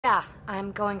Yeah,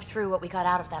 I'm going through what we got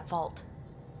out of that vault.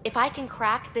 If I can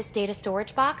crack this data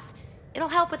storage box, it'll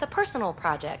help with a personal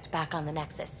project back on the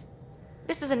Nexus.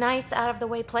 This is a nice,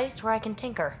 out-of-the-way place where I can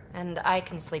tinker, and I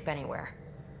can sleep anywhere.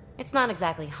 It's not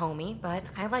exactly homey, but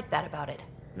I like that about it.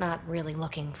 Not really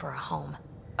looking for a home.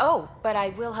 Oh, but I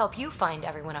will help you find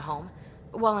everyone a home.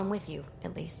 While I'm with you,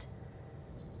 at least.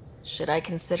 Should I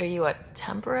consider you a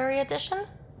temporary addition?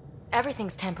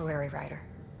 Everything's temporary, Ryder.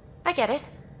 I get it.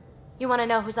 You want to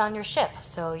know who's on your ship,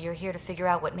 so you're here to figure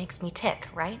out what makes me tick,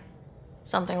 right?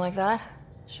 Something like that?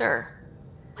 Sure.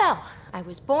 Well, I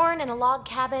was born in a log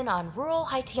cabin on rural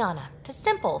Haitiana to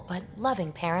simple but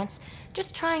loving parents,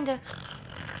 just trying to...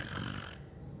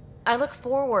 I look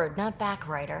forward, not back,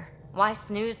 Ryder. Why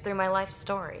snooze through my life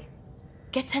story?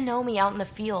 Get to know me out in the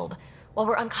field while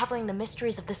we're uncovering the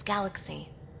mysteries of this galaxy.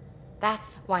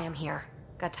 That's why I'm here.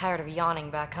 Got tired of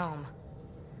yawning back home.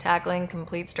 Tackling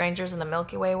complete strangers in the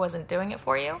Milky Way wasn't doing it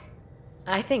for you?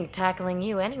 I think tackling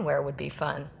you anywhere would be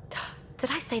fun.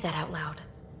 Did I say that out loud?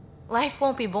 Life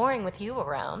won't be boring with you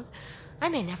around. I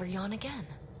may never yawn again.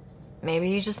 Maybe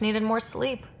you just needed more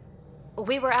sleep.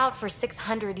 We were out for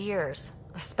 600 years.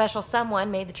 A special someone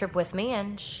made the trip with me,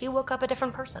 and she woke up a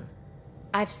different person.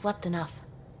 I've slept enough.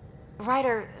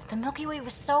 Ryder, the Milky Way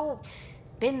was so...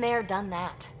 been there, done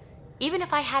that. Even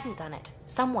if I hadn't done it,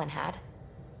 someone had.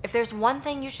 If there's one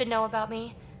thing you should know about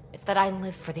me, it's that I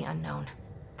live for the unknown.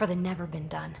 For the never been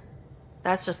done.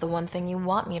 That's just the one thing you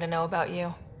want me to know about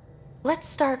you. Let's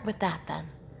start with that, then.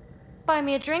 Buy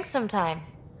me a drink sometime.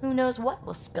 Who knows what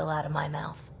will spill out of my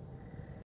mouth.